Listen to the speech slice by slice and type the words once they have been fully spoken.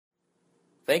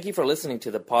Thank you for listening to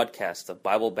the podcast of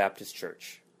Bible Baptist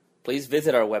Church. Please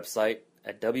visit our website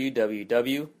at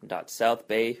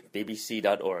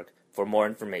www.southbaybbc.org for more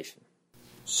information.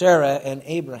 Sarah and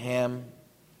Abraham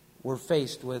were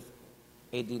faced with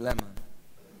a dilemma.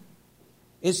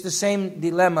 It's the same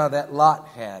dilemma that Lot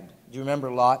had. Do you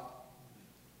remember Lot?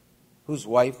 Whose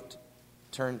wife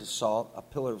turned to salt, a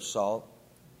pillar of salt.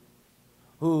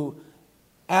 Who,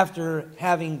 after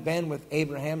having been with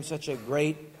Abraham, such a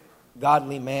great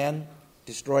godly man,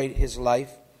 destroyed his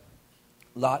life.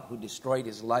 Lot, who destroyed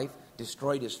his life,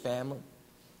 destroyed his family.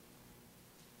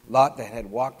 Lot, that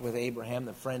had walked with Abraham,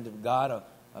 the friend of God,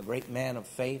 a great man of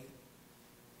faith.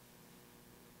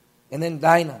 And then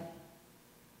Dinah.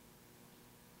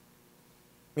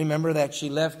 Remember that she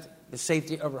left the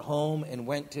safety of her home and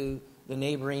went to the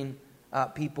neighboring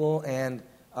people and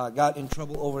got in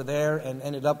trouble over there and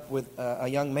ended up with a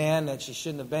young man that she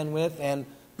shouldn't have been with, and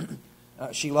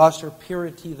she lost her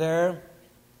purity there.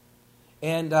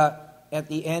 And at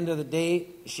the end of the day,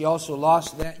 she also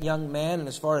lost that young man. And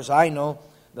as far as I know,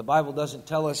 the Bible doesn't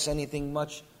tell us anything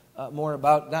much more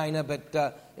about Dinah, but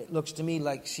it looks to me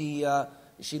like she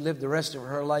lived the rest of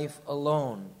her life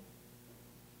alone.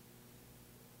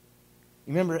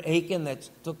 You remember Achan that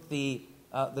took the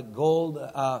gold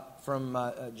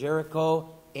from Jericho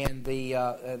and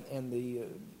the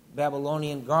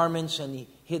Babylonian garments, and he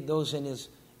hid those in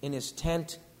his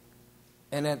tent,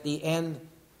 and at the end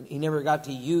he never got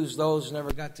to use those,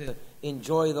 never got to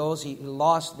enjoy those. He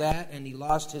lost that, and he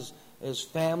lost his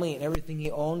family and everything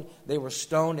he owned. They were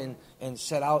stoned and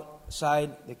set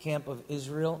outside the camp of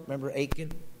Israel. Remember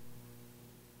Achan?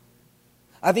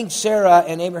 I think Sarah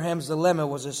and Abraham's dilemma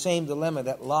was the same dilemma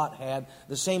that Lot had,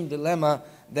 the same dilemma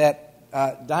that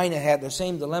Dinah had, the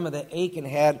same dilemma that Achan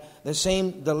had, the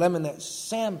same dilemma that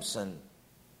Samson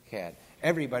had.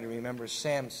 Everybody remembers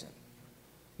Samson.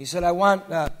 He said, I want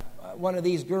one of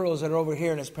these girls that are over here.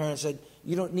 And his parents said,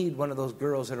 you don't need one of those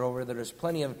girls that are over there. There's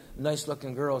plenty of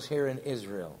nice-looking girls here in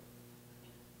Israel.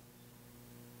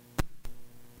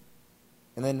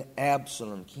 And then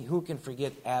Absalom. Who can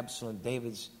forget Absalom,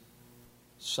 David's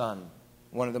son?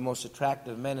 One of the most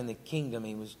attractive men in the kingdom.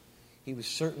 He was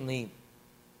certainly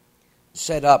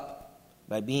set up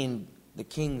by being the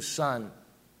king's son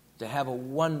to have a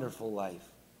wonderful life.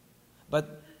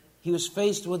 But he was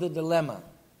faced with a dilemma.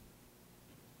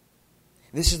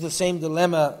 This is the same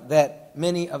dilemma that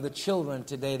many of the children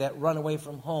today that run away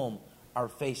from home are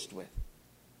faced with.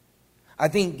 I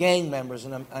think gang members,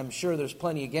 and I'm sure there's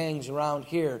plenty of gangs around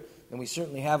here, and we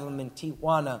certainly have them in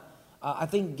Tijuana. I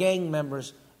think gang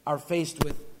members are faced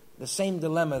with the same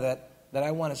dilemma that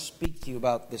I want to speak to you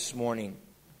about this morning.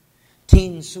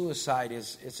 Teen suicide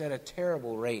it's at a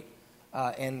terrible rate.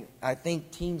 And I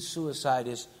think teen suicide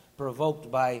is provoked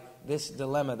by this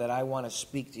dilemma that I want to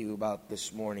speak to you about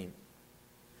this morning.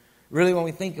 Really, when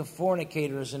we think of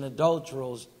fornicators and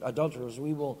adulterers,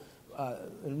 we will,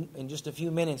 in just a few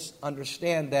minutes,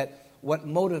 understand that what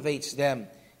motivates them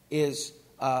is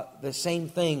the same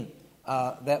thing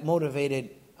that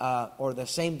motivated, or the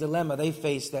same dilemma they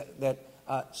faced that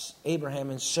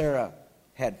Abraham and Sarah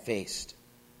had faced.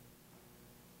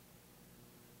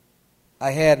 I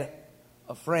had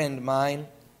a friend of mine.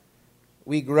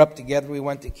 We grew up together. We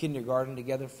went to kindergarten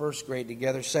together, first grade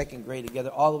together, second grade together,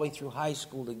 all the way through high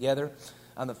school together.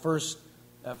 On the first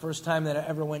time that I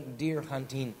ever went deer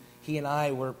hunting, he and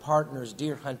I were partners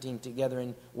deer hunting together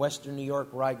in western New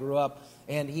York, where I grew up.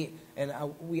 And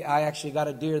I actually got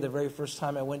a deer the very first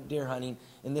time I went deer hunting.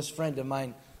 And this friend of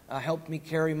mine helped me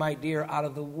carry my deer out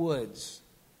of the woods.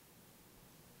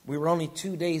 We were only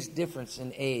 2 days difference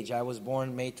in age. I was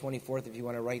born May 24th, if you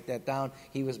want to write that down.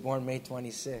 He was born May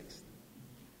 26th.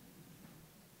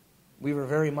 We were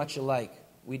very much alike.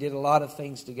 We did a lot of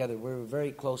things together. We were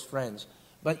very close friends.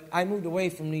 But I moved away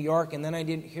from New York, and then I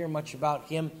didn't hear much about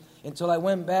him until I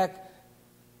went back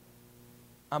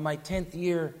on my 10th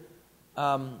year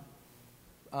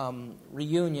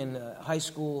reunion, high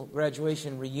school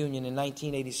graduation reunion in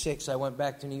 1986. I went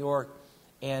back to New York,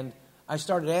 and I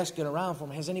started asking around for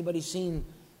him, has anybody seen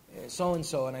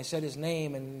so-and-so? And I said his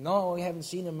name, and no, we haven't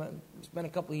seen him. It's been a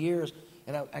couple of years.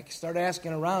 And I started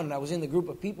asking around, and I was in the group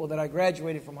of people that I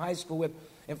graduated from high school with.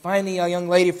 And finally, a young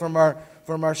lady from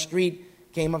our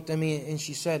street came up to me, and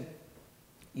she said,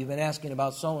 you've been asking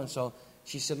about so-and-so.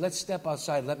 She said, let's step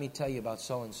outside. Let me tell you about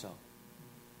so-and-so.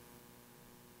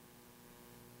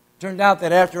 Turned out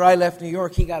that after I left New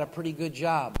York, he got a pretty good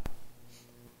job.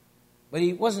 But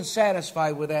he wasn't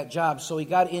satisfied with that job, so he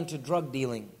got into drug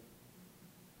dealing.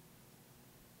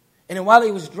 And while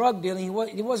he was drug dealing,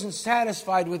 he wasn't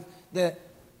satisfied with the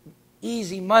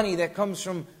easy money that comes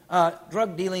from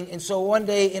drug dealing. And so one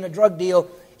day in a drug deal,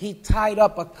 he tied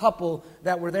up a couple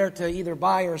that were there to either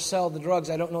buy or sell the drugs.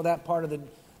 I don't know that part of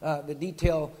the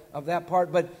detail of that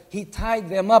part, but he tied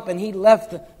them up and he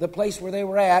left the place where they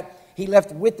were at. He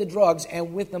left with the drugs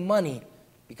and with the money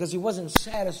because he wasn't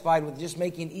satisfied with just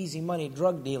making easy money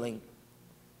drug dealing.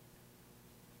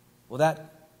 Well,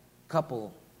 that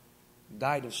couple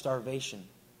died of starvation.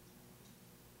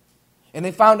 And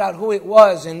they found out who it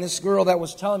was, and this girl that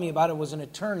was telling me about it was an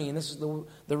attorney, and this is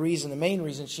the main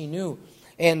reason she knew.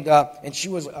 And she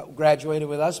was graduated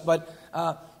with us, but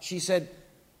she said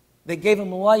they gave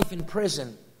him life in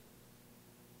prison.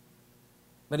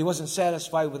 But he wasn't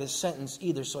satisfied with his sentence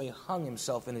either, so he hung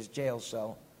himself in his jail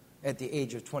cell at the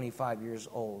age of 25 years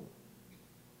old.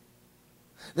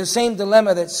 The same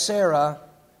dilemma that Sarah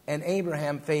and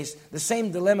Abraham faced, the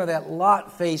same dilemma that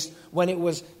Lot faced when it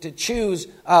was to choose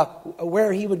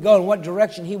where he would go and what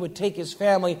direction he would take his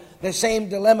family, the same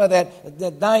dilemma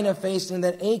that Dinah faced and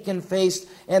that Achan faced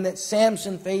and that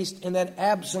Samson faced and that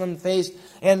Absalom faced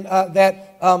and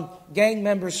that gang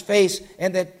members face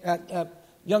and that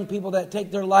young people that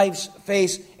take their lives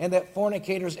face and that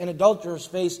fornicators and adulterers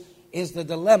face is the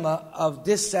dilemma of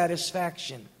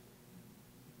dissatisfaction.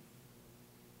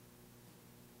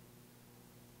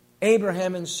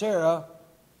 Abraham and Sarah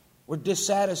were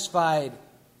dissatisfied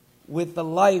with the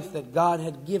life that God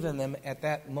had given them at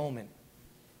that moment.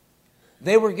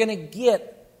 They were going to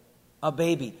get a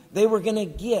baby. They were going to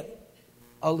get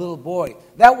a little boy.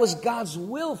 That was God's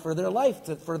will for their life,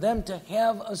 for them to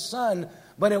have a son.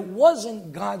 But it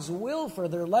wasn't God's will for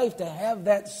their life to have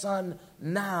that son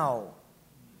now.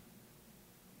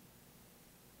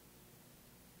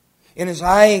 And as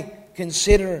I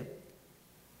consider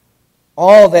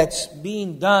all that's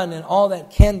being done and all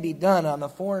that can be done on the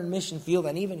foreign mission field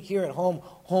and even here at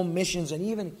home missions and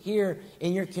even here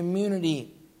in your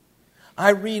community, I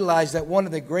realize that one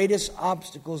of the greatest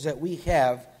obstacles that we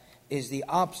have is the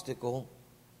obstacle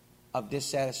of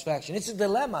dissatisfaction. It's a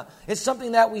dilemma. It's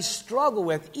something that we struggle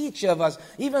with, each of us.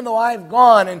 Even though I've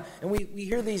gone and we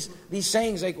hear these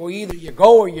sayings like, well, either you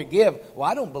go or you give. Well,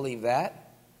 I don't believe that.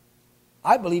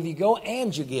 I believe you go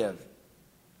and you give.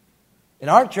 In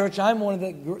our church, I'm one of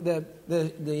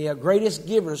the greatest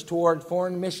givers toward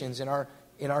foreign missions in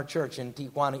our church in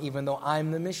Tijuana, even though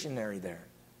I'm the missionary there.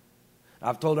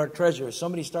 I've told our treasurer, if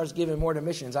somebody starts giving more to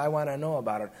missions, I want to know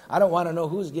about it. I don't want to know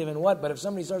who's giving what, but if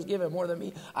somebody starts giving more than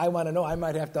me, I want to know. I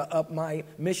might have to up my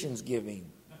missions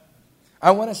giving. I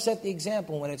want to set the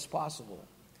example when it's possible.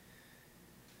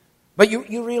 But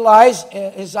you realize,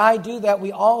 as I do, that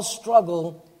we all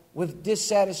struggle with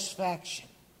dissatisfaction.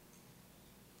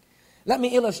 Let me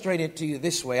illustrate it to you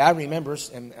this way. I remember,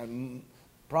 and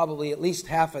probably at least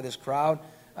half of this crowd,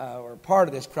 or part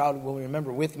of this crowd will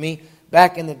remember with me,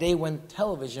 back in the day when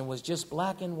television was just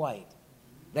black and white.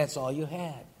 That's all you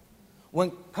had.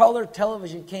 When color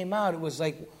television came out, it was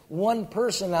like one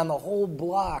person on the whole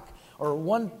block,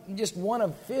 or just one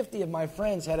of 50 of my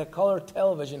friends had a color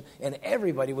television, and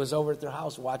everybody was over at their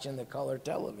house watching the color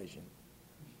television.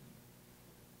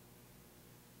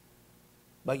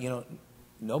 But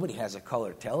nobody has a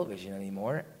color television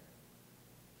anymore.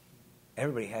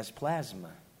 Everybody has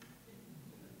plasma.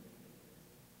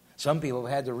 Some people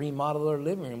have had to remodel their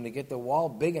living room to get the wall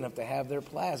big enough to have their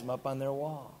plasma up on their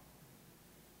wall.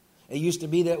 It used to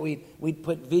be that we'd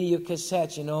put video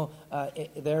cassettes, to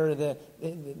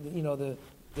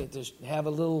have a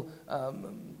little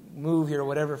movie or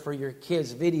whatever for your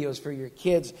kids, videos for your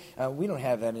kids. We don't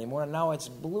have that anymore. Now it's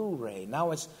Blu-ray.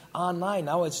 Now it's online.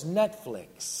 Now it's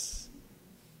Netflix.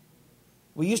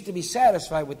 We used to be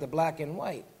satisfied with the black and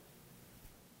white.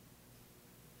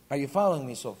 Are you following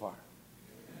me so far?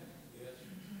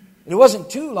 It wasn't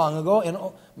too long ago, and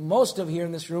most of you here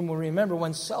in this room will remember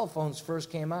when cell phones first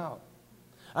came out.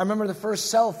 I remember the first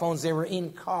cell phones, they were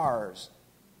in cars.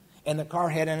 And the car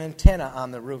had an antenna on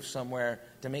the roof somewhere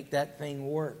to make that thing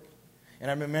work.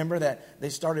 And I remember that they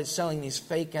started selling these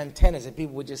fake antennas that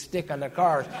people would just stick on their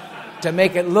cars to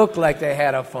make it look like they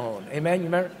had a phone. Amen? You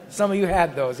remember? Some of you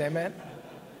had those. Amen?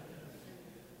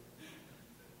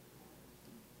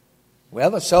 Well,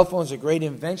 the cell phone's a great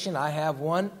invention. I have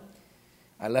one.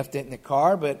 I left it in the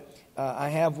car, but I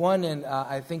have one, and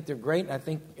I think they're great. I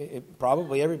think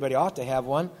probably everybody ought to have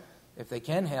one, if they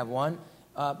can have one.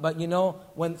 But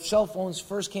when cell phones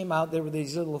first came out, there were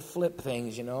these little flip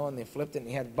things, and they flipped it and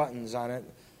they had buttons on it.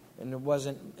 And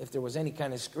if there was any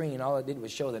kind of screen, all it did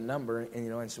was show the number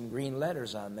and some green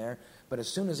letters on there. But as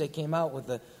soon as they came out with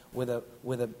a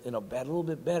little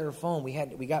bit better phone,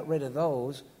 we got rid of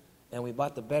those and we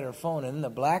bought the better phone. And then the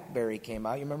BlackBerry came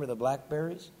out. You remember the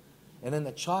Blackberries? and then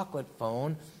the chocolate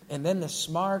phone, and then the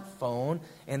smartphone,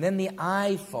 and then the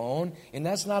iPhone. And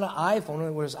that's not an iPhone.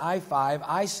 It was i5,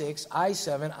 i6,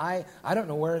 i7. I don't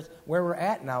know where we're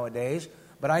at nowadays,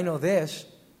 but I know this.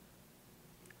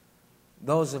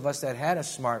 Those of us that had a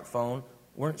smartphone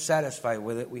weren't satisfied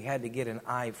with it. We had to get an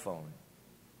iPhone.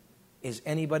 Is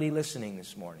anybody listening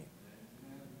this morning?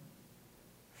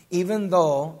 Even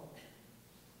though,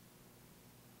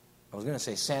 I was going to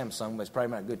say Samsung, but it's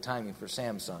probably not good timing for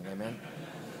Samsung, amen?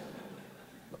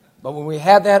 But when we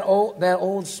had that old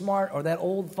phone or that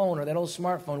old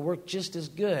smartphone worked just as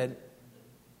good,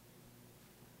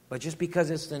 but just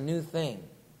because it's the new thing.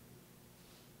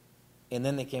 And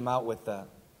then they came out with the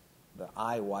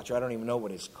iWatch. I don't even know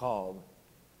what it's called.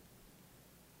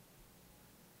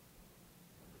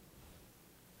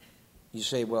 You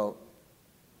say, well,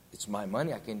 it's my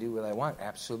money. I can do what I want.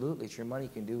 Absolutely. It's your money. You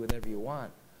can do whatever you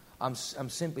want. I'm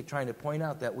simply trying to point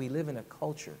out that we live in a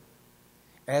culture,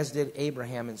 as did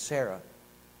Abraham and Sarah,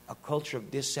 a culture of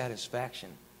dissatisfaction.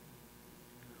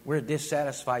 We're a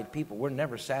dissatisfied people. We're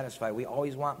never satisfied. We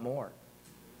always want more.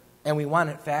 And we want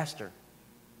it faster.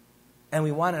 And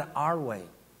we want it our way.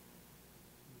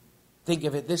 Think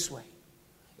of it this way.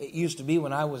 It used to be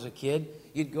when I was a kid,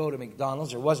 you'd go to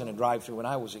McDonald's. There wasn't a drive-thru when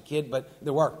I was a kid, but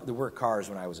there were cars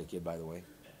when I was a kid, by the way.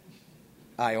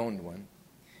 I owned one.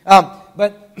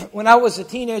 But when I was a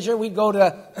teenager, we'd go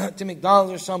to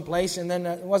McDonald's or someplace, and then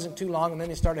it wasn't too long, and then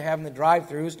they started having the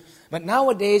drive-thrus. But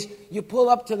nowadays, you pull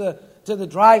up to the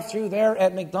drive-thru there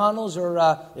at McDonald's, or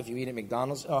if you eat at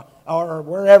McDonald's, or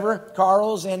wherever,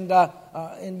 Carl's, and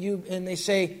they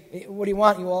say, "What do you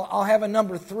want?" Well, I'll have a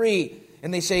number 3,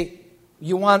 and they say,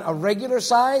 "You want a regular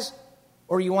size,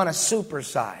 or you want a super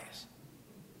size?"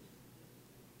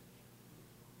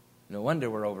 No wonder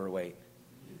we're overweight.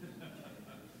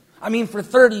 I mean, for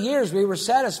 30 years, we were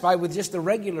satisfied with just the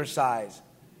regular size.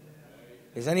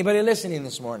 Is anybody listening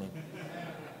this morning?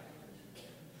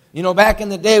 You know, back in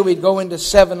the day, we'd go into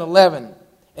 7-Eleven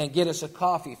and get us a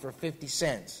coffee for 50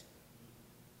 cents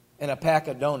and a pack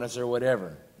of donuts or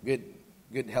whatever.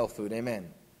 Good health food,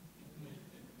 amen.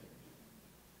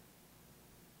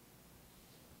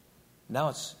 Now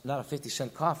it's not a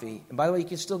 50-cent coffee. And by the way, you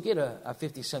can still get a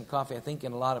 50-cent coffee, I think,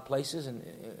 in a lot of places.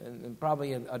 And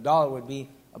probably a dollar would be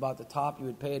about the top. You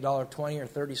would pay $1.20 or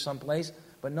 30 someplace.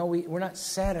 But no, we're not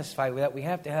satisfied with that. We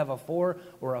have to have a $4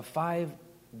 or a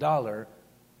 $5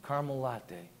 caramel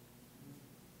latte.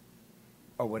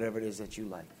 Or whatever it is that you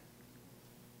like.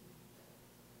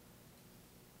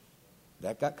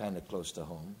 That got kind of close to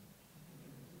home.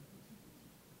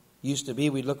 Used to be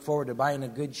we'd look forward to buying a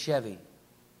good Chevy.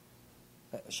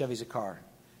 Chevy's a car.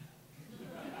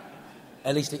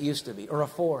 At least it used to be. Or a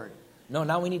Ford. No,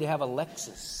 now we need to have a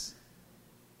Lexus.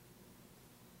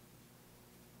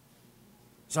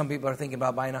 Some people are thinking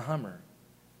about buying a Hummer.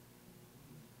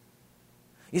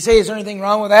 You say, is there anything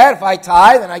wrong with that? If I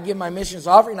tithe and I give my missions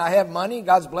offering and I have money,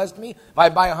 God's blessed me. If I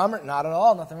buy a Hummer, not at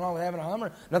all. Nothing wrong with having a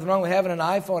Hummer. Nothing wrong with having an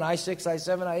iPhone, i6,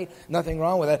 i7, i8. Nothing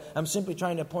wrong with that. I'm simply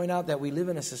trying to point out that we live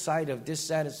in a society of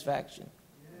dissatisfaction.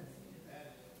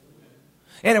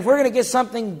 And if we're going to get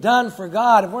something done for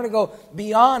God, if we're going to go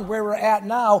beyond where we're at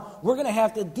now, we're going to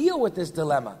have to deal with this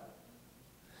dilemma.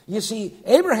 You see,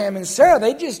 Abraham and Sarah,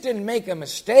 they just didn't make a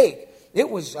mistake. It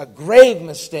was a grave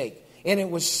mistake. And it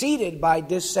was seeded by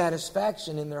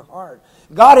dissatisfaction in their heart.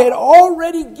 God had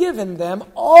already given them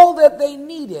all that they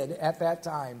needed at that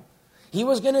time. He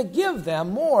was going to give them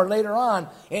more later on.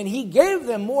 And He gave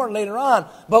them more later on.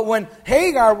 But when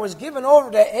Hagar was given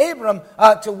over to Abram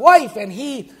to wife, and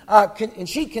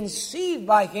she conceived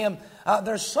by him,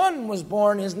 their son was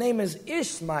born. His name is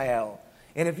Ishmael.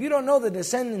 And if you don't know the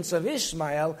descendants of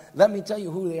Ishmael, let me tell you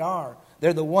who they are.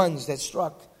 They're the ones that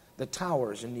struck the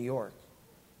towers in New York.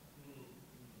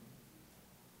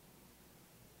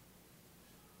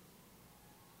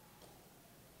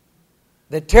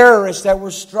 The terrorists that we're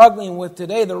struggling with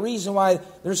today, the reason why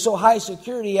there's so high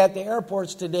security at the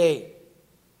airports today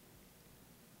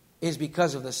is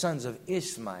because of the sons of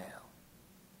Ishmael.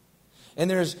 And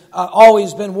there's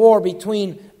always been war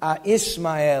between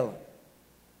Ishmael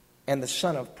and the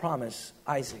son of promise,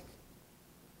 Isaac.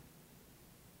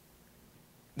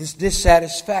 This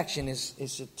dissatisfaction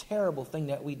is a terrible thing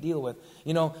that we deal with.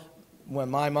 You know, when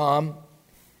my mom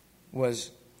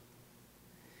was...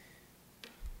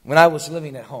 When I was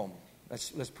living at home,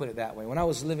 let's put it that way. When I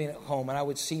was living at home and I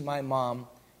would see my mom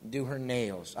do her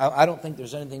nails. I don't think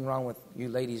there's anything wrong with you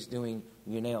ladies doing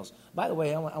your nails. By the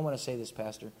way, I want to say this,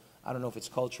 Pastor. I don't know if it's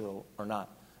cultural or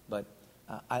not, but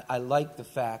I like the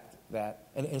fact that,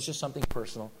 and it's just something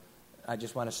personal. I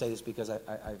just want to say this because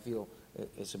I feel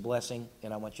it's a blessing,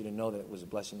 and I want you to know that it was a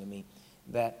blessing to me,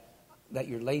 that that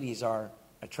your ladies are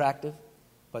attractive,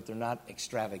 but they're not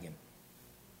extravagant.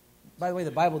 By the way,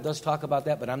 the Bible does talk about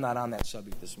that, but I'm not on that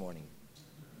subject this morning.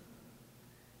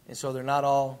 And so they're not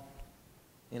all,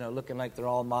 looking like they're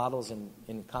all models and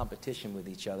in competition with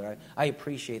each other. I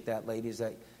appreciate that, ladies,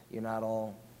 that you're not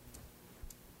all...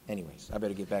 Anyways, I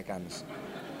better get back on this.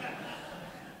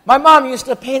 My mom used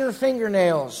to paint her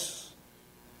fingernails.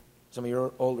 Some of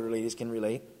your older ladies can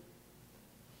relate.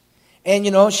 And,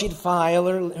 she'd file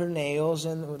her nails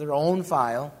with her own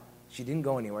file. She didn't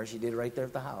go anywhere. She did it right there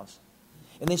at the house.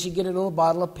 And then she'd get a little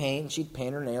bottle of paint, and she'd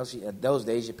paint her nails. Those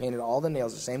days, you painted all the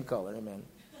nails the same color. Amen.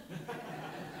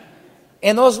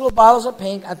 And those little bottles of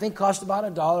paint, I think, cost about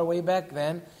 $1 way back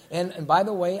then. And by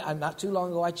the way, not too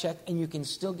long ago, I checked, and you can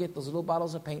still get those little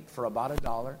bottles of paint for about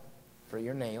 $1 for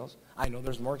your nails. I know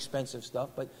there's more expensive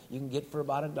stuff, but you can get for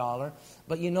about $1.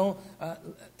 But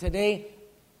today,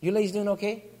 you ladies doing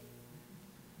okay?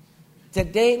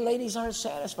 Today, ladies aren't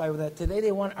satisfied with that. Today,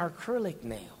 they want acrylic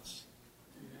nails.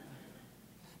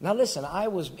 Now, listen, I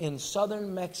was in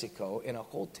southern Mexico in a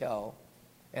hotel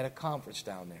at a conference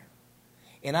down there.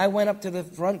 And I went up to the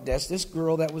front desk. This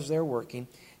girl that was there working,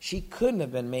 she couldn't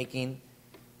have been making,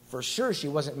 for sure she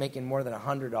wasn't making more than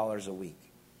 $100 a week.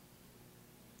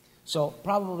 So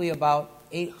probably about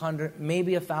 800,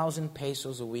 maybe 1,000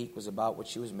 pesos a week was about what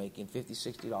she was making, $50,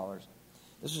 $60.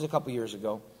 This was a couple years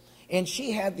ago. And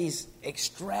she had these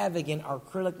extravagant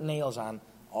acrylic nails on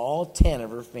all 10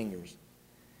 of her fingers.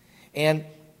 And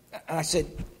I said,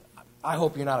 I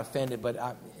hope you're not offended, but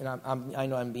I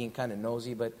know I'm being kind of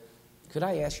nosy, but could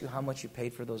I ask you how much you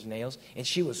paid for those nails? And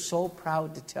she was so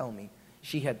proud to tell me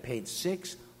she had paid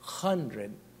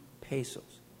 600 pesos.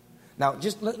 Now,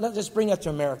 let's just bring that to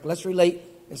America. Let's relate.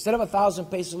 Instead of 1,000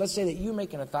 pesos, let's say that you're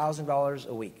making $1,000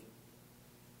 a week.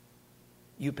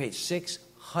 You paid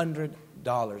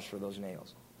 $600 for those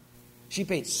nails. She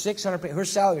paid 600 pesos. Her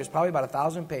salary was probably about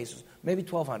 1,000 pesos, maybe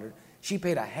 1,200. She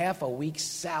paid a half a week's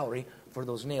salary for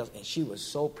those nails, and she was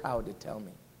so proud to tell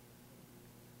me.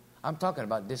 I'm talking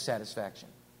about dissatisfaction.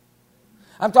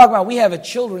 I'm talking about we have a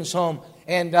children's home,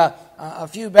 and a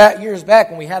few years back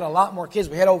when we had a lot more kids,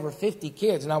 we had over 50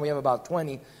 kids. Now we have about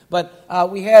 20. But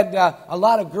we had a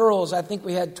lot of girls. I think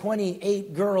we had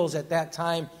 28 girls at that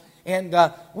time. And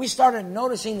we started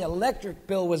noticing the electric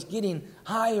bill was getting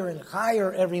higher and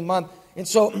higher every month. And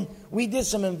so we did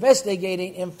some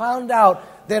investigating and found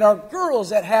out that our girls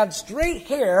that had straight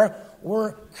hair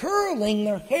were curling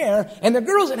their hair, and the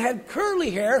girls that had curly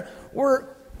hair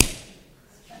were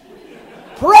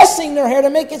pressing their hair to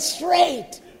make it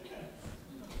straight.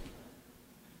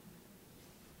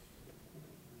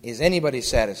 Is anybody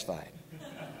satisfied?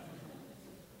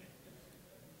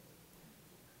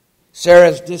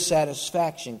 Sarah's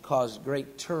dissatisfaction caused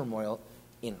great turmoil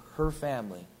in her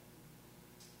family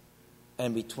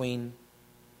and between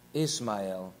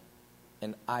Ishmael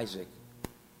and Isaac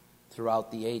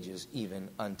throughout the ages, even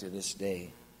unto this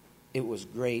day. It was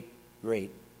great,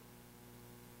 great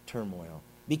turmoil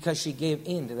because she gave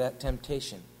in to that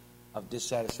temptation of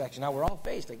dissatisfaction. Now, we're all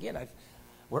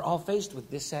faced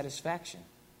with dissatisfaction.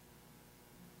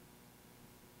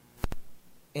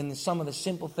 In some of the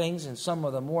simple things and some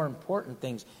of the more important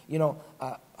things.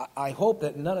 I hope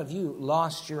that none of you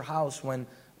lost your house when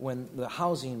the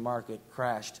housing market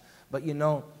crashed. But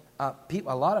a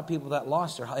lot of people that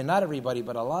lost their house, and not everybody,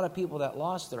 but a lot of people that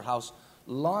lost their house,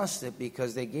 lost it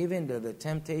because they gave in to the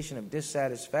temptation of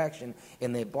dissatisfaction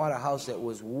and they bought a house that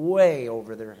was way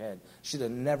over their head. Should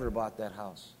have never bought that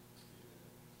house.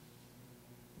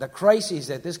 The crisis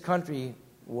that this country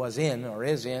was in or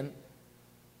is in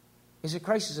is a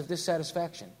crisis of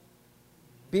dissatisfaction.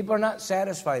 People are not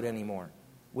satisfied anymore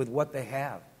with what they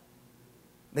have.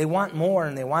 They want more,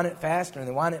 and they want it faster, and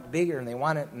they want it bigger, and they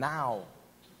want it now.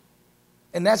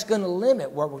 And that's going to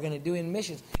limit what we're going to do in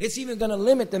missions. It's even going to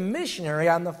limit the missionary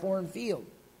on the foreign field.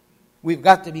 We've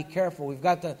got to be careful. We've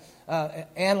got to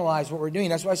analyze what we're doing.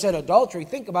 That's why I said adultery.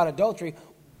 Think about adultery.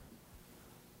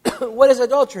 What is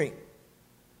adultery?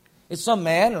 It's some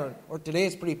man, or today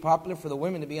it's pretty popular for the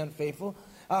women to be unfaithful.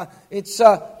 It's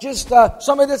just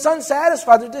somebody that's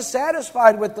unsatisfied. They're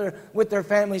dissatisfied with their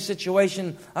family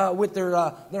situation, with their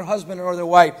husband or their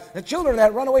wife. The children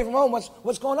that run away from home,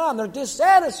 what's going on? They're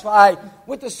dissatisfied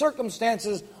with the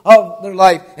circumstances of their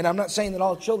life. And I'm not saying that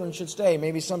all children should stay.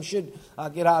 Maybe some should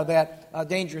get out of that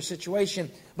dangerous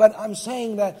situation. But I'm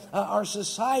saying that our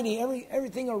society,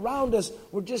 everything around us,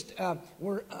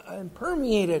 we're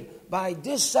permeated by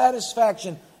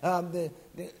dissatisfaction.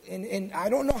 And I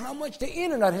don't know how much the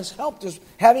internet has helped us.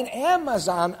 Having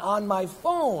Amazon on my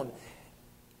phone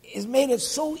has made it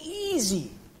so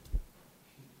easy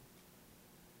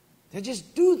to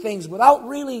just do things without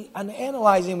really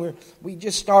analyzing. We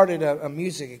just started a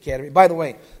music academy. By the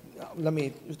way, let me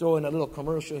throw in a little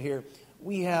commercial here.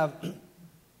 We have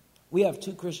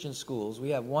 2 Christian schools. We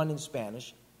have one in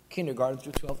Spanish, kindergarten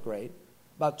through 12th grade,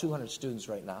 about 200 students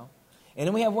right now. And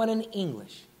then we have one in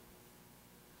English.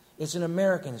 It's an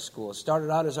American school. It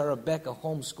started out as our Rebecca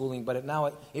homeschooling, but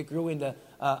it grew into,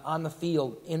 on the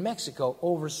field in Mexico,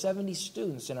 over 70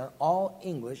 students, and are all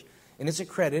English. And it's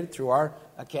accredited through our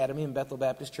academy in Bethel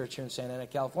Baptist Church here in Santa Ana,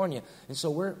 California. And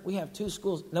so we have 2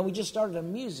 schools. Now, we just started a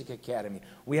music academy.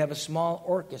 We have a small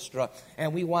orchestra,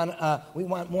 and we want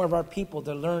more of our people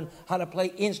to learn how to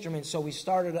play instruments. So we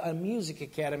started a music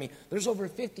academy. There's over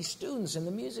 50 students in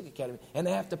the music academy, and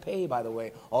they have to pay, by the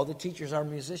way. All the teachers are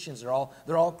musicians. They're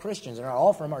all Christians. They're not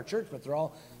all from our church, but they're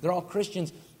all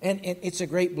Christians. And it's a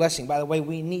great blessing. By the way,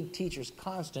 we need teachers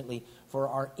constantly for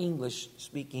our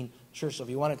English-speaking church. So if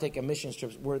you want to take a missions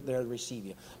trip, we're there to receive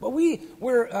you. But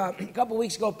we're a couple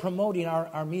weeks ago promoting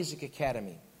our music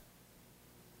academy.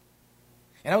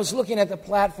 And I was looking at the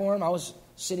platform. I was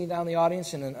sitting down in the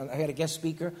audience, and I had a guest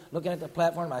speaker looking at the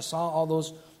platform. I saw all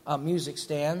those music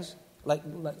stands, like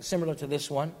similar to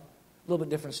this one. A little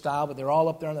bit different style, but they're all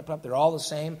up there on the platform. They're all the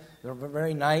same. They're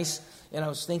very nice. And I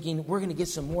was thinking, we're going to get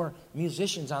some more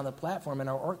musicians on the platform in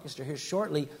our orchestra here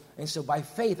shortly. And so by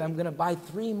faith, I'm going to buy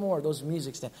 3 more of those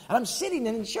music stands. And I'm sitting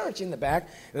in church in the back,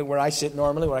 where I sit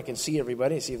normally, where I can see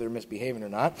everybody, see if they're misbehaving or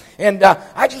not. And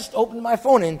I just opened my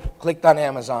phone and clicked on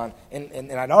Amazon.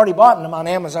 And I'd already bought them on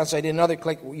Amazon, so I did another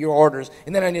click, your orders.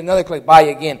 And then I did another click, buy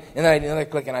again. And then I did another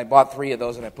click, and I bought 3 of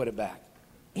those, and I put it back.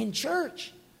 In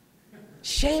church.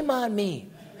 Shame on me.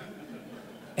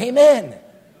 Amen.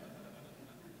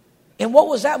 And what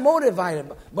was that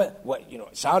motivated? But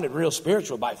it sounded real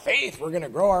spiritual. By faith, we're going to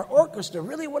grow our orchestra.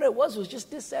 Really, what it was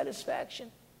just dissatisfaction.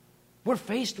 We're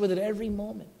faced with it every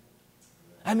moment.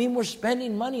 I mean, we're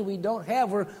spending money we don't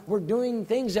have. We're doing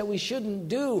things that we shouldn't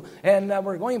do, and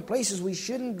we're going places we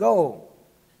shouldn't go.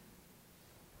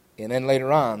 And then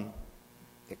later on,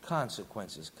 the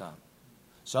consequences come.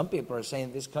 Some people are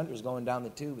saying this country is going down the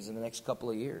tubes in the next couple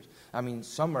of years. I mean,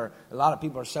 a lot of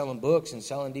people are selling books and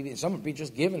selling DVDs. Some are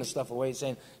just giving the stuff away,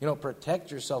 saying,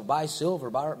 protect yourself, buy silver,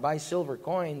 buy silver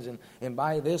coins, and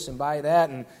buy this and buy that,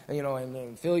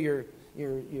 and fill your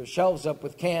shelves up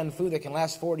with canned food that can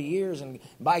last 40 years, and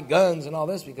buy guns and all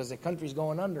this because the country's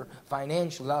going under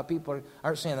financially. A lot of people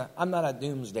are saying that. I'm not a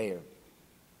doomsdayer.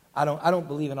 I don't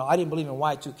believe in all. I didn't believe in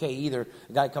Y2K either.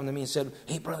 A guy come to me and said,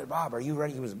 "Hey, Brother Bob, are you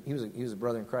ready?" He was a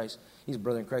brother in Christ. He's a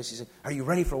brother in Christ. He said, "Are you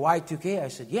ready for Y2K?" I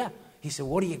said, "Yeah." He said,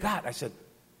 "What do you got?" I said,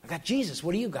 "I got Jesus.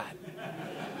 What do you got?"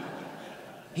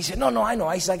 He said, No, I know.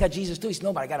 I said, "I got Jesus too." He said,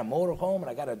 "No, but I got a motorhome, and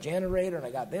I got a generator, and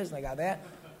I got this, and I got that."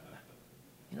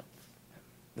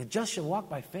 The just shall walk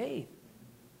by faith.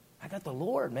 I got the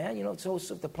Lord, man. So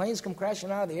if the planes come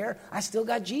crashing out of the air, I still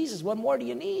got Jesus. What more do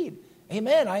you need?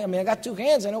 Amen. I got 2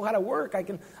 hands. I know how to work. I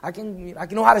can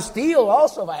know how to steal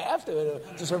also if I have to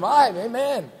survive.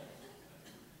 Amen.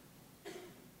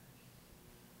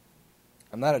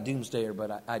 I'm not a doomsdayer,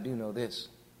 but I do know this.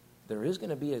 There is going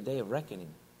to be a day of reckoning.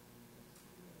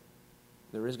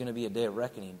 There is going to be a day of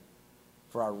reckoning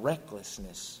for our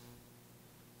recklessness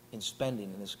in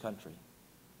spending in this country.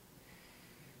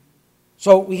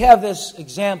 So we have this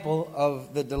example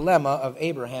of the dilemma of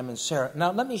Abraham and Sarah.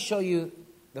 Now let me show you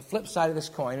the flip side of this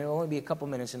coin. It'll only be a couple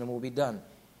minutes and then we'll be done.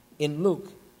 In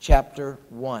Luke chapter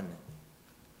 1.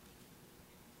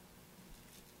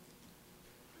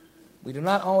 We do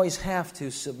not always have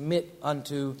to submit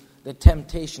unto the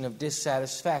temptation of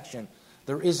dissatisfaction.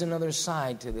 There is another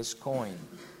side to this coin.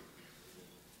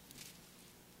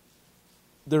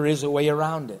 There is a way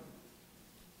around it.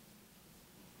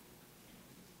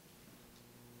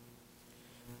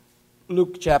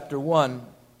 Luke chapter 1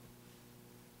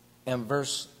 and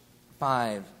verse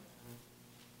 5.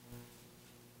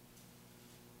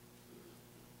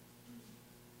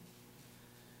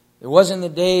 There was in the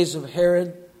days of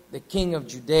Herod, the king of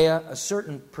Judea, a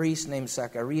certain priest named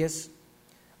Zacharias,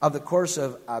 of the course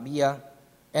of Abia,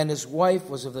 and his wife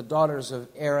was of the daughters of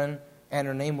Aaron, and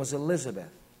her name was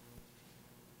Elizabeth.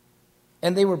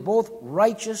 And they were both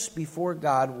righteous before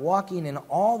God, walking in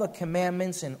all the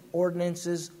commandments and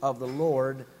ordinances of the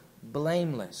Lord,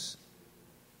 blameless.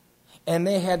 And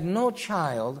they had no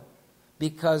child,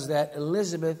 because that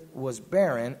Elizabeth was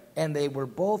barren, and they were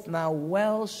both now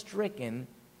well stricken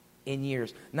in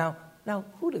years. Now,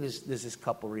 who does this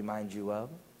couple remind you of?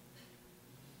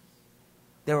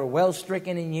 They were well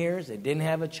stricken in years. They didn't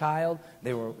have a child.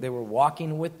 They were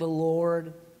walking with the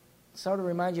Lord. Sort of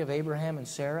remind you of Abraham and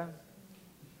Sarah.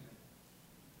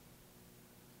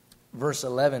 Verse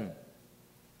 11.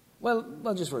 Well,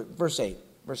 just verse 8.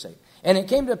 Verse 8. And it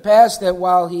came to pass that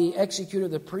while he executed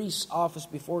the priest's office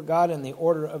before God in the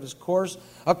order of his course,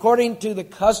 according to the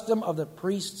custom of the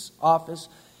priest's office,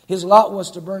 his lot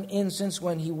was to burn incense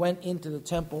when he went into the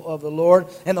temple of the Lord.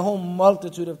 And the whole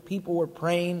multitude of people were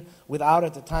praying without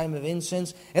at the time of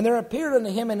incense. And there appeared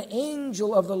unto him an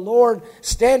angel of the Lord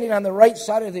standing on the right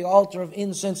side of the altar of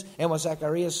incense. And when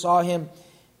Zacharias saw him,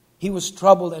 he was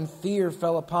troubled, and fear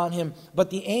fell upon him. But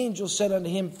the angel said unto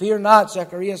him, Fear not,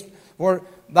 Zacharias, for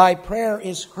thy prayer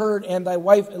is heard, and thy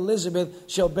wife Elizabeth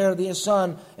shall bear thee a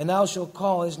son, and thou shalt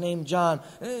call his name John.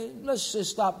 Let's just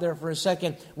stop there for a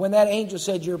second. When that angel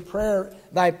said,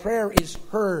 thy prayer is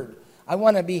heard, I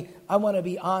want to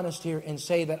be honest here and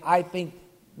say that I think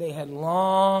they had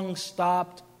long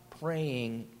stopped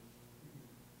praying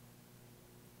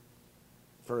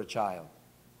for a child.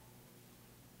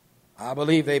 I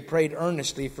believe they prayed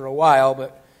earnestly for a while,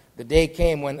 but the day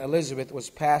came when Elizabeth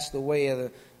was past the way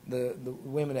of the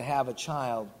women to have a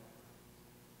child.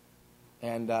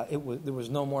 And there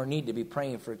was no more need to be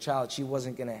praying for a child. She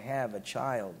wasn't going to have a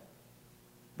child.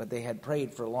 But they had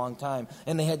prayed for a long time.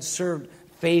 And they had served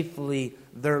faithfully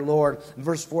their Lord.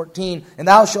 Verse 14, And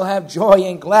thou shalt have joy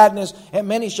and gladness, and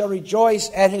many shall rejoice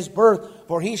at his birth.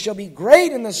 For he shall be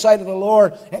great in the sight of the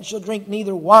Lord, and shall drink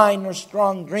neither wine nor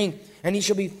strong drink. And he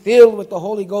shall be filled with the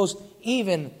Holy Ghost,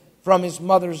 even from his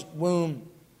mother's womb.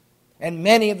 And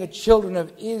many of the children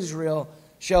of Israel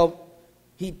shall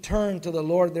he turn to the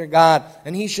Lord their God.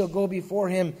 And he shall go before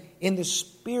him in the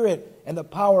spirit and the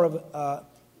power of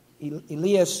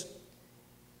Elias,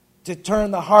 to turn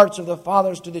the hearts of the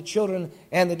fathers to the children,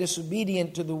 and the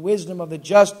disobedient to the wisdom of the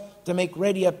just, to make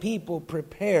ready a people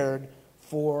prepared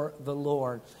for the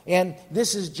Lord. And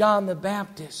this is John the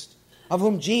Baptist, of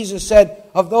whom Jesus said,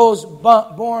 of those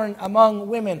born among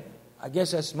women, I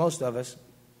guess that's most of us,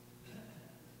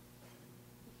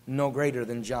 no greater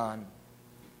than John.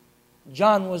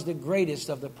 John was the greatest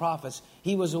of the prophets.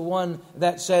 He was the one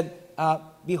that said,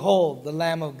 Behold, the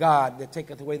Lamb of God that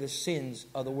taketh away the sins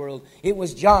of the world. It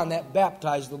was John that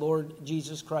baptized the Lord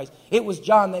Jesus Christ. It was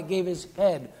John that gave his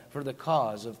head for the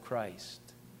cause of Christ.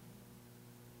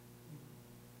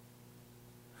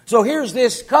 So here's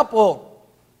this couple.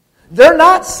 They're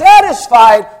not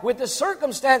satisfied with the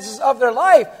circumstances of their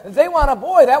life. They want a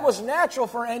boy. That was natural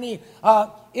for any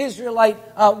Israelite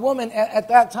woman at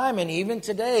that time, and even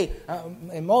today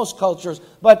in most cultures.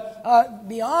 But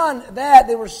beyond that,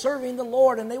 they were serving the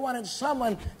Lord, and they wanted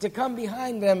someone to come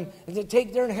behind them and to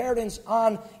take their inheritance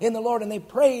on in the Lord. And they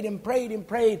prayed and prayed and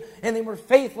prayed, and they were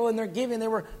faithful in their giving. They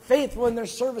were faithful in their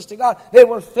service to God. They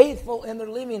were faithful in their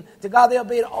living to God. They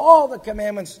obeyed all the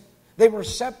commandments. They were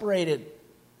separated.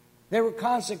 They were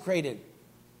consecrated.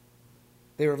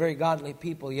 They were very godly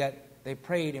people, yet they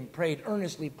prayed and prayed,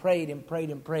 earnestly prayed and prayed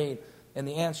and prayed, and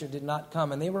the answer did not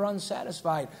come. And they were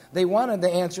unsatisfied. They wanted the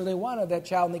answer. They wanted that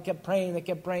child, and they kept praying, they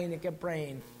kept praying, they kept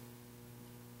praying.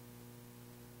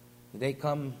 They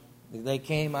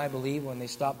came, I believe, when they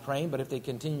stopped praying, but if they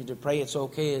continued to pray, it's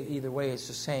okay. Either way, it's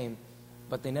the same.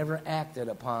 But they never acted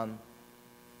upon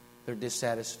their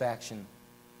dissatisfaction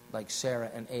like Sarah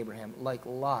and Abraham, like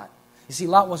Lot. You see,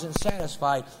 Lot wasn't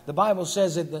satisfied. The Bible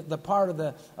says that the part of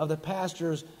the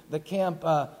pastures, the camp,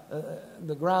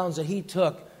 the grounds that he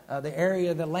took, the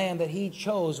area, the land that he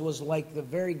chose was like the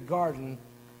very garden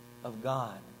of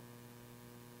God.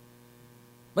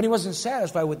 But he wasn't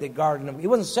satisfied with the garden. He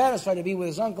wasn't satisfied to be with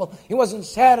his uncle. He wasn't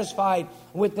satisfied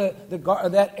with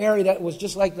that area that was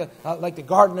just like the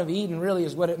Garden of Eden, really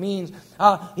is what it means.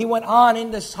 He went on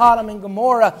into Sodom and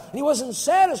Gomorrah. And he wasn't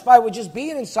satisfied with just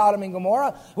being in Sodom and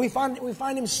Gomorrah. We find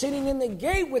him sitting in the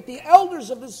gate with the elders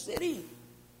of the city.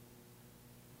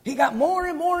 He got more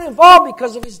and more involved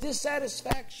because of his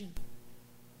dissatisfaction.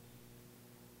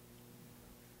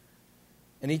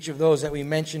 And each of those that we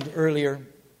mentioned earlier,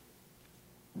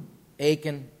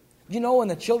 Achan. You know, when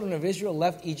the children of Israel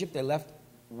left Egypt, they left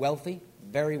wealthy,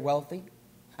 very wealthy.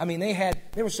 I mean, they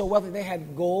were so wealthy. They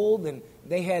had gold, and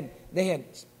they had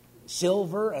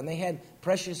silver, and they had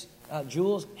precious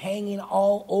jewels hanging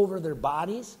all over their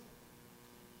bodies.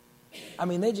 I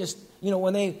mean, they just,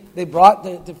 when they brought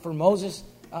for Moses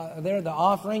the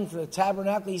offering for the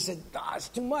tabernacle, he said, "God, it's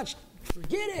too much.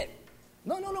 Forget it.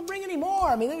 No, bring any more."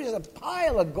 I mean, there was just a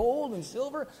pile of gold and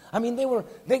silver. I mean,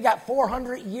 they got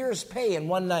 400 years' pay in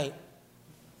one night.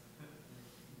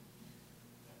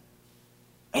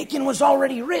 Achan was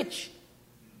already rich.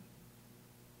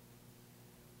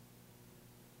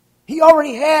 He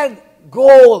already had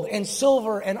gold and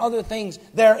silver and other things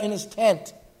there in his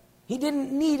tent. He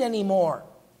didn't need any more.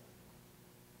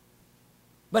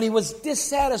 But he was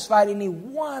dissatisfied and he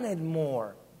wanted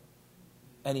more.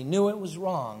 And he knew it was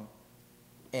wrong,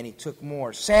 and he took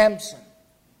more. Samson,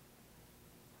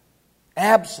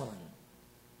 Absalom,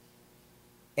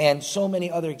 and so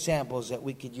many other examples that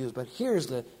we could use. But here's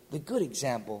the good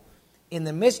example. In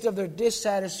the midst of their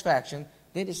dissatisfaction,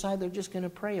 they decide they're just going to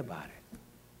pray about it.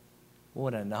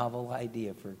 What a novel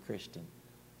idea for a Christian.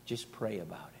 Just pray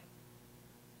about it.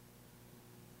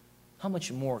 How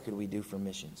much more could we do for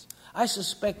missions? I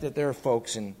suspect that there are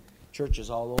folks in churches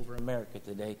all over America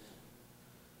today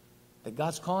that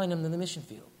God's calling them to the mission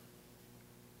field.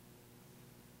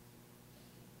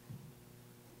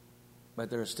 But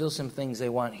there are still some things they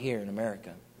want here in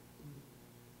America.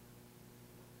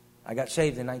 I got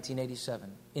saved in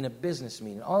 1987 in a business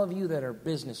meeting. All of you that are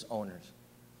business owners,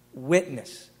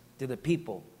 witness to the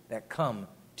people that come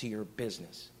to your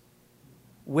business.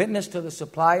 Witness to the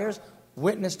suppliers,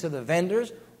 witness to the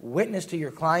vendors, witness to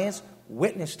your clients,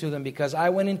 witness to them, because I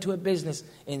went into a business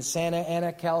in Santa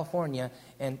Ana, California,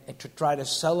 and to try to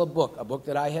sell a book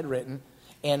that I had written.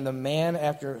 And the man,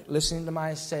 after listening to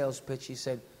my sales pitch, he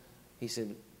said,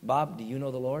 "Bob, do you know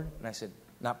the Lord?" And I said,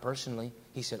 "Not personally."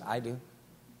 He said, "I do."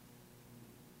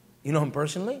 "You know him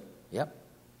personally?" "Yep."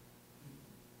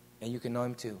 "And you can know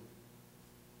him too."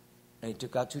 And he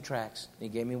took out 2 tracts. He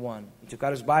gave me one. He took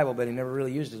out his Bible, but he never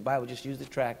really used his Bible, just used the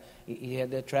tract. He had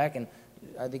that tract, and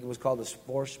I think it was called the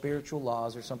 4 Spiritual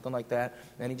Laws or something like that.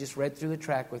 And he just read through the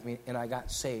tract with me, and I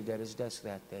got saved at his desk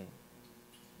that day.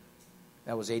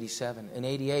 That was 87. In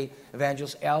 88,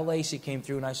 Evangelist Al Lacey came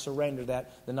through, and I surrendered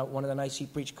that. One of the nights he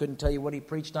preached, couldn't tell you what he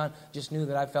preached on, just knew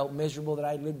that I felt miserable, that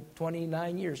I lived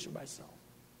 29 years for myself.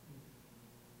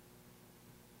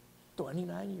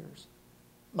 29 years.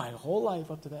 My whole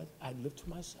life up to that, I'd lived for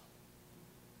myself.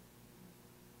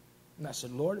 And I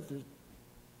said, "Lord,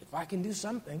 if I can do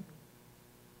something,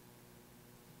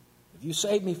 if you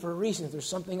saved me for a reason, if there's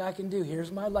something I can do,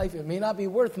 here's my life. It may not be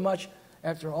worth much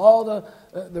after all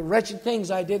the wretched things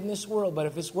I did in this world, but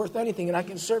if it's worth anything and I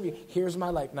can serve you, here's my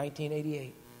life."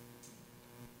 1988.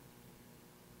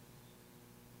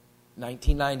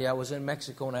 1990, I was in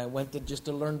Mexico, and I went just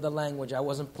to learn the language. I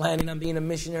wasn't planning on being a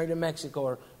missionary to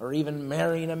Mexico or even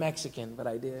marrying a Mexican, but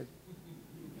I did.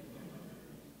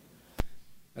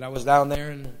 And I was down there,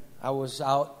 and I was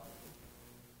out,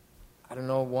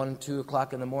 1, 2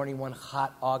 o'clock in the morning, one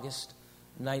hot August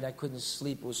night. I couldn't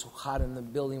sleep. It was hot in the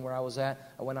building where I was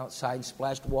at. I went outside and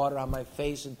splashed water on my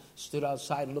face and stood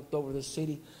outside and looked over the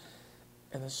city.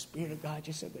 And the Spirit of God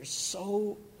just said, "There's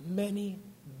so many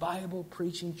Bible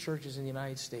preaching churches in the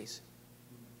United States,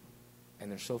 and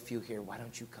there's so few here. Why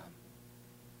don't you come?"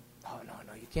 "Oh,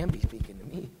 no, you can't be speaking to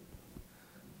me."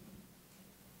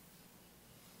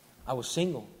 I was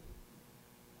single.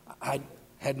 I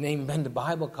hadn't even been to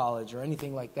Bible college or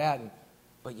anything like that,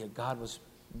 but yet God was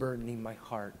burdening my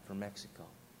heart for Mexico.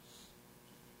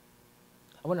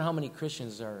 I wonder how many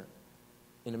Christians are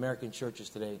in American churches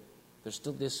today. They're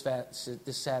still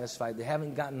dissatisfied. They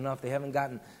haven't gotten enough. They haven't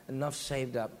gotten enough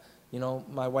saved up.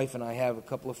 My wife and I have a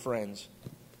couple of friends.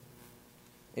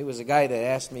 It was a guy that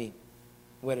asked me,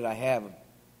 what did I have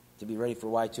to be ready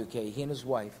for Y2K? He and his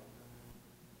wife,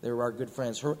 they were our good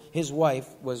friends. His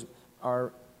wife was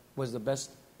my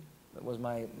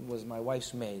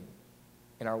wife's maid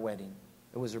in our wedding.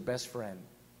 It was her best friend.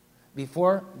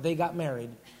 Before they got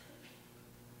married,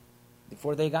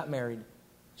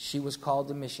 she was called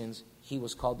to missions. He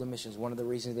was called to missions. One of the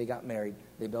reasons they got married,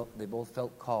 they both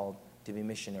felt called to be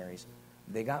missionaries.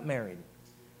 They got married,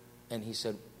 and he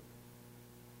said,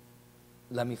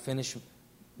 "Let me finish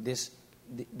this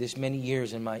many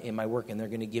years in my work, and they're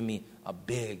going to give me a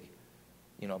big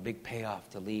payoff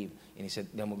to leave." And he said,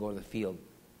 "Then we'll go to the field."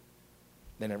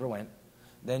 They never went.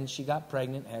 Then she got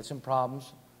pregnant, had some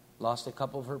problems, lost a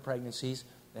couple of her pregnancies.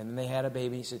 And then they had a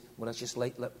baby. He said, "Well, let's just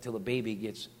wait till the baby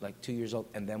gets like 2 years old,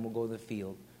 and then we'll go to the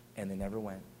field." And they never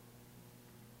went.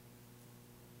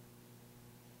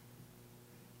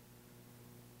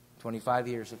 25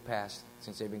 years have passed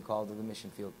since they've been called to the mission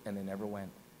field, and they never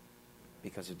went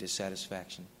because of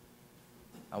dissatisfaction.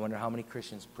 I wonder how many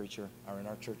Christians, preacher, are in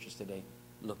our churches today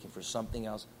looking for something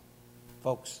else.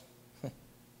 Folks,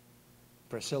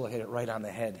 Priscilla hit it right on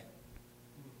the head.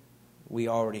 We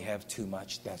already have too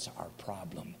much. That's our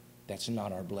problem. That's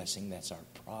not our blessing. That's our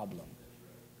problem.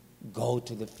 Go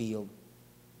to the field.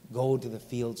 Go to the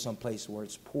field someplace where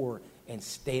it's poor and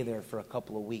stay there for a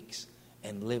couple of weeks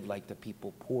and live like the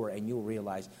people poor. And you'll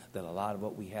realize that a lot of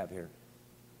what we have here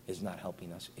is not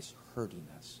helping us. It's hurting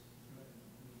us.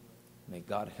 May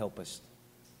God help us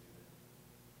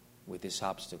with this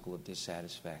obstacle of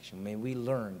dissatisfaction. May we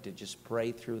learn to just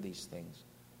pray through these things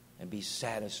and be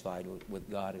satisfied with what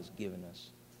God has given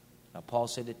us. Now, Paul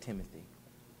said to Timothy,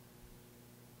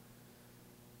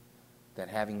 that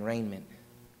having raiment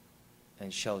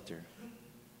and shelter,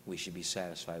 we should be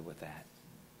satisfied with that.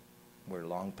 We're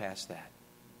long past that,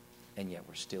 and yet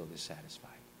we're still dissatisfied.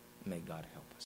 May God help us.